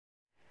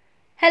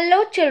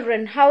Hello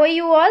children, how are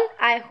you all?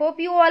 I hope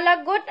you all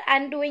are good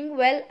and doing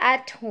well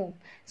at home.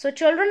 So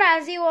children,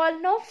 as you all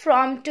know,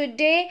 from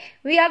today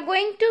we are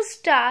going to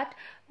start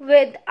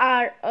with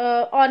our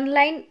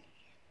online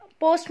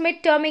post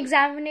midterm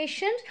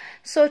examinations.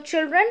 So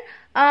children,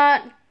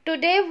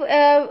 today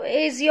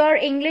is your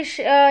English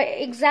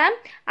exam.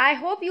 I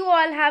hope you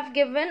all have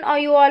given or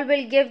you all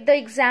will give the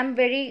exam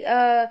very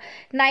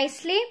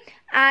nicely.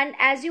 And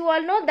as you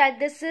all know that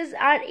this is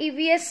our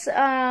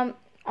EVS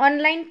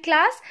online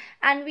class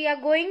and we are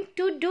going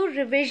to do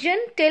revision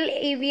till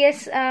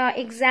EVS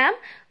exam.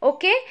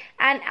 Okay,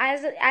 and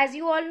as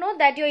you all know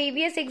that your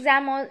EVS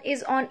exam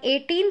is on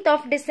 18th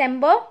of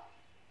December.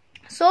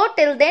 So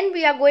till then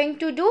we are going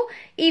to do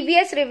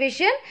EVS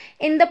revision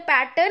in the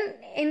pattern,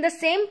 in the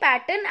same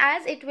pattern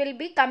as it will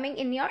be coming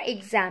in your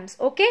exams,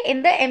 okay,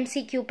 in the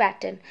MCQ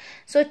pattern.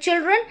 So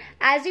children,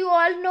 as you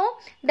all know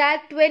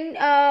that when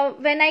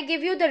I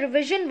give you the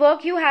revision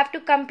work, you have to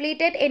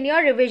complete it in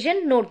your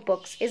revision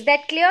notebooks. Is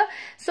that clear?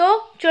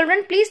 So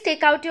children, please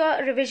take out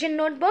your revision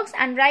notebooks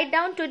and write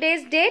down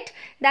today's date,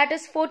 that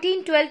is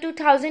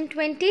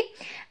 14/12/2020,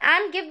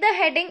 and give the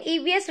heading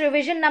EVS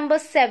revision number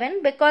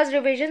 7 because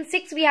revision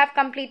 6 we have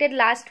completed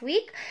last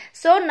week.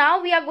 So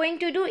now we are going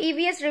to do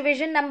EVS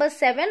revision number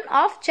 7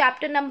 of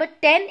chapter number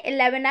 10,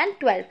 11 and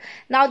 12.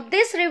 Now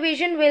this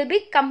revision will be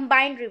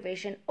combined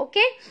revision,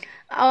 okay?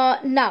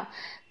 Now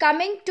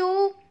coming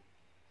to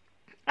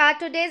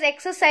today's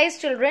exercise,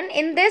 children,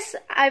 in this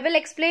I will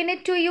explain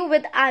it to you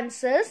with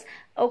answers,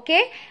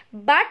 okay?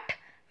 But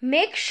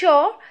make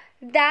sure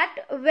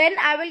that when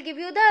I will give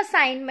you the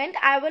assignment,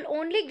 I will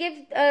only give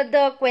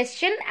the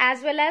question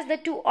as well as the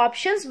two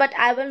options, but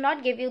I will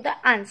not give you the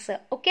answer,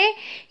 okay?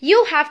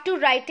 You have to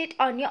write it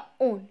on your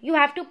own. You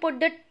have to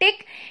put the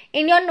tick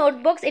in your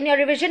notebooks, in your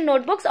revision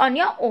notebooks on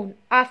your own.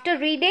 After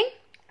reading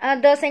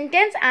the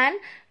sentence and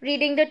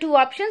reading the two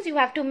options, you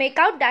have to make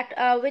out that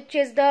which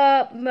is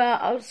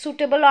the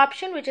suitable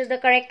option, which is the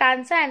correct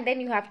answer, and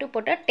then you have to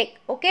put a tick,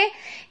 okay?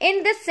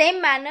 In the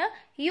same manner,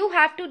 you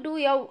have to do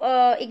your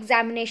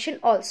examination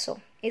also.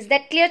 Is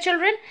that clear,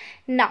 children?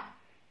 Now,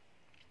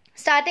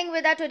 starting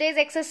with our today's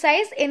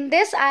exercise, in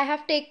this I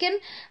have taken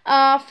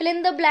fill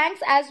in the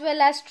blanks as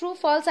well as true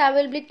false I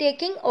will be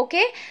taking,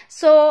 okay?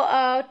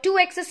 So two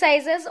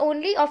exercises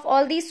only of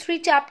all these three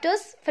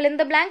chapters, fill in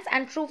the blanks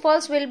and true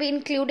false, will be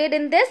included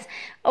in this,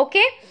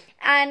 okay?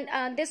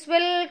 And this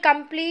will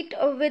complete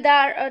with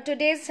our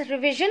today's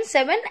revision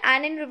 7,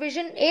 and in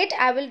revision 8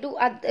 I will do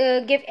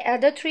give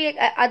other three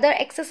other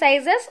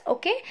exercises,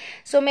 okay?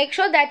 So make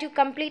sure that you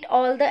complete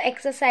all the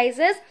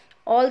exercises,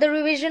 all the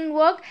revision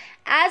work,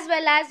 as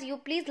well as you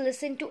please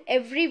listen to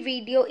every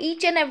video,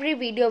 each and every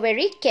video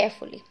very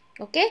carefully,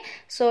 okay?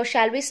 So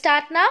shall we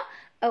start now?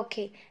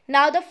 Okay,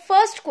 now the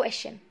first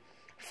question: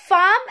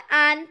 farm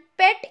and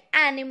pet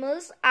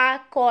animals are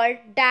called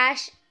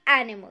dash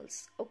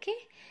animals, okay?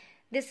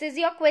 This is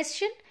your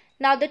question.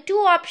 Now the two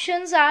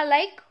options are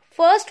like,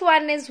 first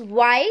one is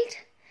wild,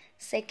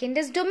 second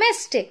is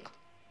domestic,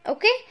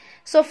 okay?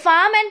 So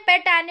farm and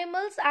pet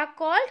animals are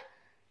called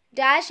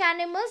dash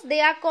animals,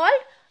 they are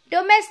called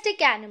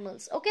domestic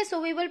animals, okay?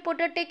 So we will put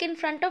a tick in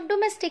front of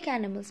domestic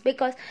animals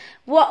because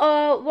what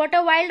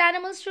are wild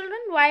animals, children?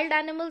 Wild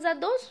animals are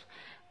those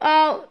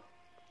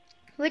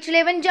which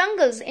live in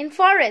jungles, in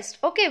forest,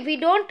 okay? We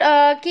don't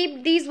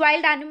keep these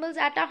wild animals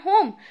at our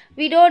home.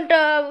 We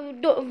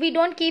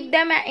don't keep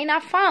them in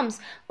our farms,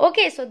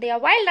 okay? So they are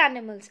wild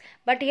animals.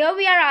 But here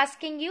we are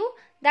asking you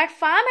that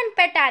farm and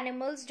pet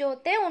animals जो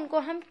होते हैं उनको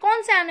हम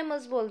कौन से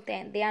animals बोलते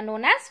हैं? They are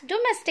known as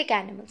domestic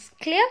animals.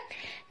 Clear?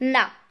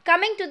 Now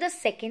coming to the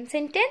second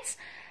sentence,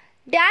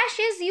 dash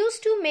is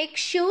used to make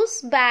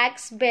shoes,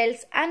 bags,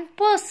 belts and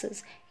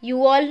purses.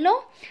 You all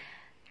know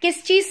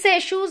किस चीज से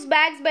shoes,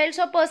 bags, belts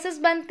और purses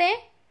बनते हैं?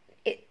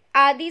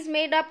 Are these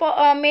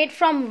made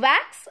from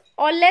wax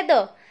or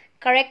leather?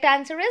 Correct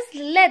answer is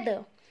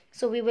leather.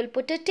 So we will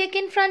put a tick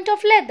in front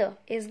of leather.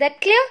 Is that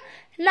clear?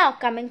 Now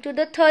coming to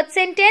the third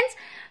sentence,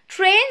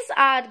 trains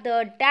are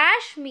the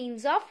dash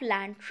means of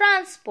land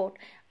transport.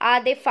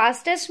 Are they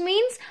fastest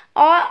means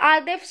or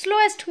are they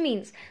slowest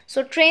means?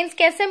 So trains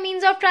कैसे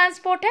means of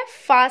transport है?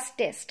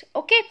 Fastest.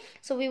 Okay.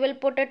 So we will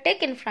put a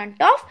tick in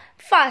front of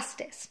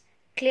fastest.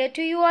 Clear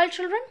to you all,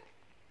 children?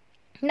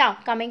 Now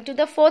coming to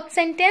the fourth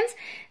sentence,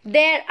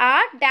 there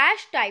are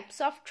dash types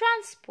of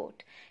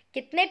transport.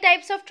 कितने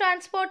types of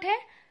transport है?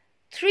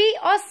 3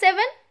 or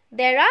 7?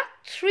 There are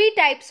 3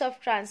 types of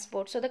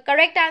transport. So the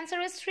correct answer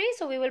is 3.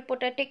 So we will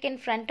put a tick in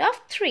front of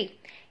 3.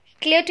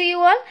 Clear to you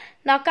all?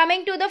 Now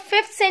coming to the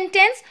fifth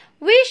sentence,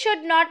 we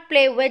should not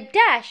play with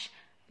dash,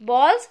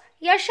 balls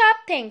या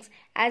sharp things.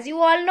 As you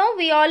all know,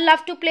 we all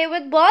love to play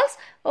with balls,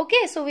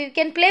 okay? So we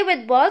can play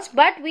with balls,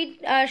 but we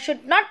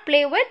should not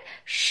play with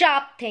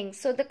sharp things.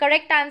 So the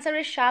correct answer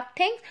is sharp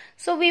things.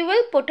 So we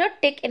will put a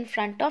tick in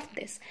front of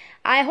this.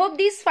 I hope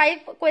these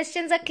 5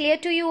 questions are clear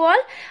to you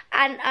all,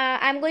 and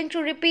I'm going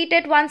to repeat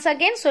it once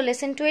again. So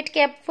listen to it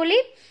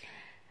carefully.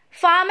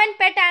 Farm and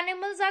pet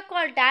animals are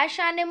called dash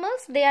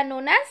animals. They are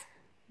known as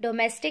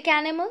domestic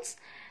animals.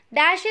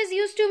 Dash is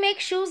used to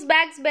make shoes,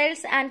 bags,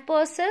 belts and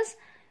purses.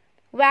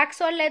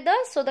 wax or leather.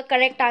 So the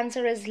correct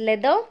answer is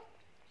leather.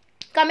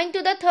 Coming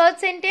to the third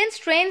sentence,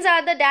 trains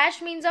are the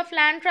dash means of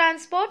land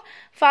transport,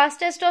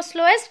 fastest or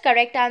slowest.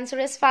 Correct answer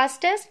is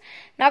fastest.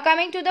 Now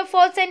coming to the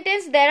fourth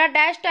sentence, there are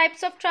dash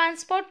types of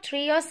transport,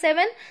 3 or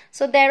 7.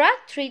 So there are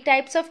 3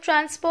 types of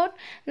transport.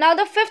 Now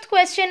the fifth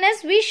question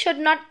is, we should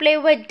not play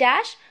with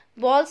dash,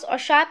 balls or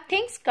sharp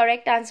things.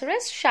 Correct answer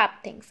is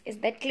sharp things. Is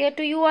that clear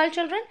to you all,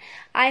 children?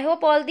 I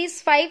hope all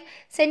these 5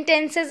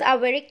 sentences are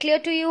very clear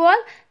to you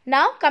all.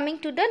 Now coming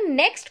to the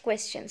next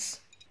questions.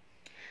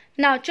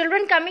 Now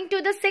children, coming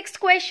to the sixth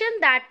question,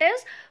 that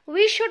is,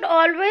 we should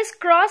always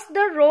cross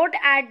the road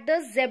at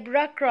the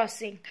zebra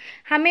crossing.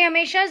 हमें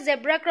हमेशा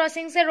zebra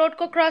crossing से road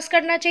को cross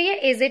करना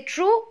चाहिए. Is it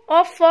true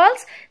or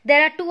false?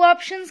 There are 2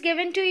 options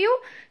given to you,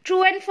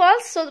 true and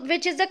false. So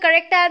which is the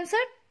correct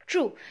answer?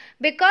 True,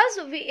 because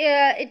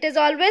it is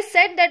always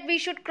said that we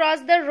should cross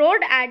the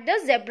road at the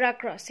zebra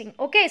crossing.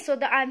 Okay, so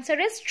the answer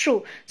is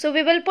true. So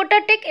we will put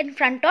a tick in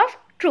front of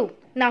true.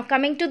 Now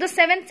coming to the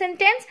 7th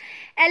sentence,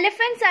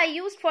 elephants are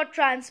used for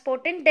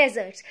transport in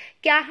deserts.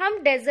 क्या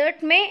हम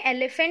desert में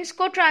elephants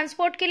को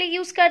transport के लिए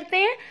use करते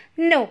हैं?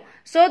 No.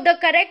 So the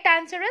correct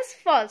answer is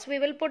false. We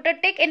will put a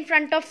tick in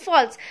front of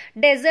false.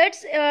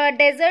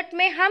 Desert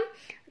में हम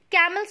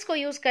camels को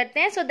use करते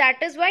हैं. So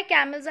that is why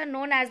camels are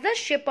known as the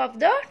ship of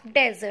the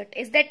desert.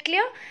 Is that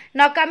clear?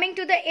 Now coming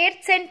to the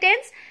 8th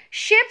sentence,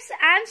 ships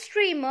and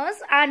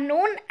streamers are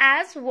known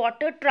as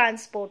water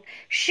transport.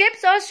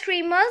 Ships or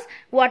streamers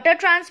water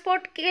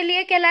transport के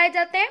लिए कहलाए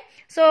जाते हैं.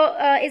 So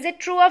is it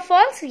true or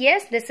false?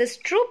 Yes, this is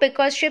true,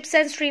 because ships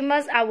and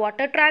streamers are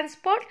water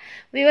transport.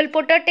 We will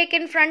put a tick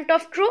in front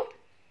of true.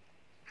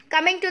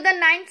 Coming to the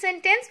 9th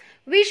sentence,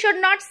 we should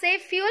not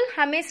save fuel.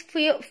 हमें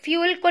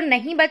fuel को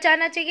नहीं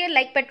बचाना चाहिए,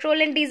 like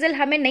petrol and diesel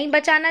हमें नहीं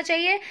बचाना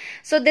चाहिए.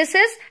 So this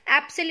is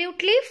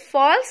absolutely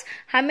false.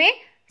 हमें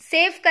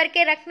सेव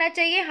करके रखना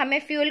चाहिए, हमें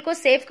फ्यूल को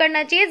सेव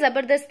करना चाहिए,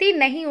 जबरदस्ती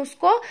नहीं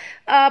उसको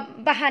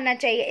बहाना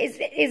चाहिए.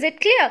 Is it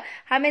clear?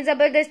 हमें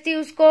जबरदस्ती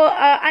उसको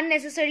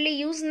अननेसेसरली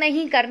यूज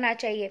नहीं करना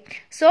चाहिए.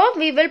 So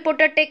we will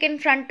put a tick in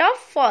front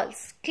of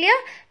false. Clear?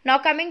 Now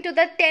coming to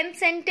the 10th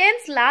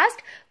sentence,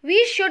 last,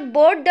 we should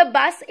board the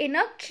bus in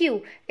a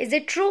queue. Is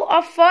it true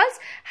or false?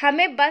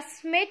 हमें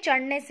बस में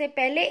चढ़ने से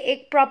पहले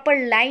एक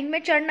proper line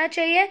में चढ़ना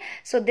चाहिए.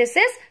 So this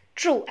is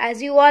true.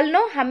 As you all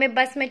know, हमें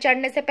बस में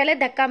चढ़ने से पहले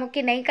धक्का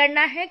मुक्की नहीं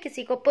करना है,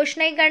 किसी को push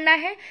नहीं करना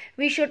है.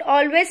 We should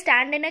always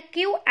stand in a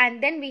queue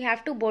and then we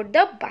have to board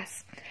the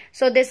bus.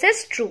 So this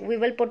is true. We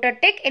will put a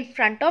tick in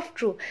front of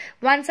true.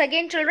 Once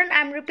again, children,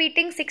 I am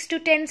repeating 6 to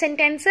 10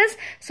 sentences.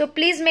 So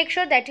please make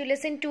sure that you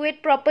listen to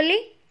it properly.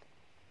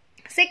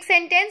 6th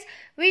sentence,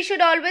 we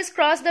should always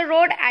cross the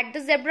road at the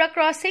zebra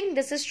crossing.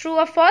 This is true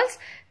or false?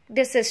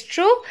 This is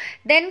true.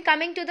 Then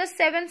coming to the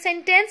 7th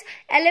sentence,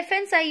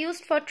 elephants are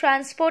used for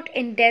transport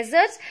in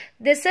deserts.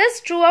 This is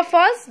true or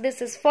false?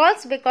 This is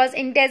false, because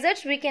in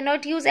deserts we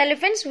cannot use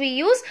elephants, we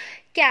use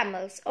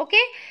camels.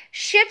 Okay,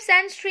 ships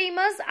and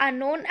streamers are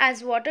known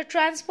as water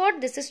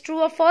transport. This is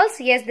true or false?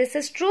 Yes, this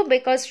is true,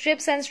 because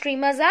ships and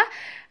streamers are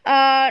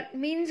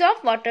means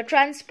of water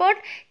transport.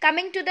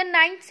 Coming to the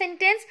 9th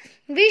sentence,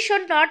 we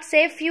should not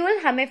save fuel.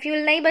 हमें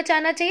fuel नहीं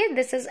बचाना चाहिए.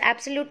 This is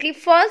absolutely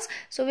false.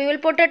 So we will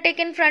put a tick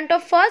in front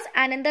of false.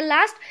 And in the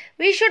last,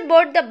 we should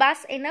board the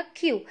bus in a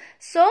queue.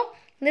 So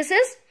this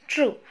is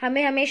true.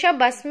 हमें हमेशा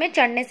बस में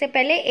चढ़ने से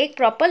पहले एक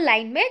proper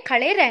line में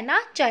खड़े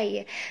रहना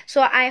चाहिए.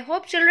 So I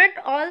hope, children,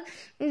 all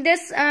the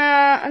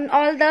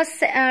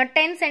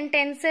 10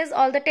 sentences,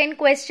 all the 10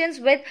 questions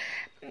with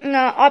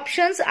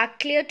options are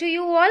clear to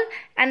you all,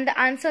 and the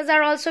answers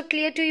are also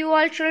clear to you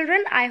all,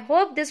 children. I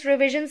hope this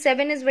revision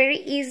 7 is very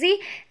easy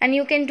and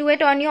you can do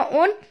it on your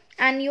own,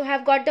 and you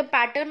have got the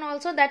pattern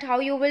also, that how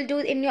you will do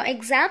in your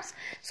exams.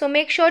 So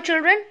make sure,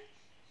 children,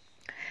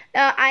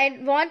 I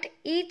want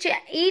each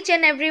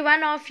and every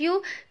one of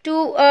you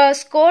to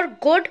score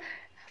good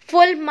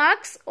full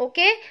marks,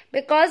 okay,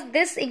 because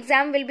this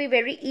exam will be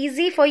very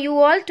easy for you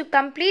all to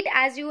complete,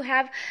 as you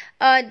have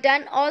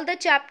done all the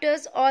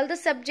chapters, all the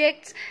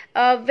subjects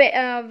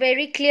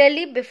very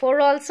clearly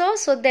before also.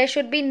 So there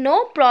should be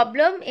no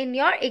problem in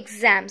your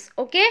exams.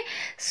 Okay,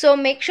 so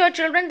make sure,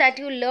 children, that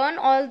you learn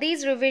all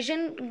these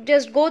revision.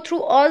 Just go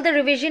through all the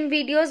revision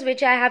videos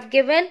which I have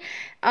given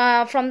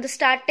from the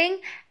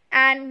starting,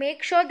 and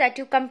make sure that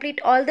you complete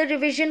all the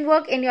revision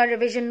work in your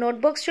revision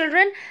notebooks,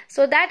 children,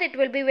 so that it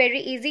will be very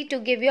easy to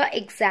give your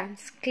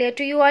exams. Clear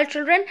to you all,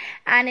 children?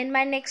 And in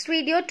my next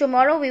video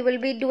tomorrow, we will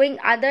be doing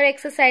other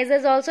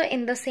exercises also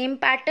in the same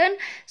pattern.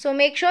 So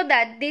make sure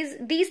that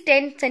these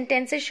 10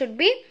 sentences should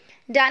be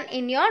done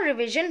in your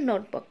revision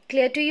notebook.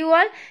 Clear to you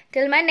all?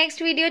 Till my next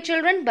video,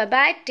 children, bye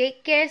bye,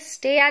 take care,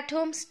 stay at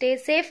home, stay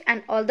safe,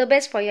 and all the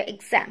best for your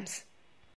exams.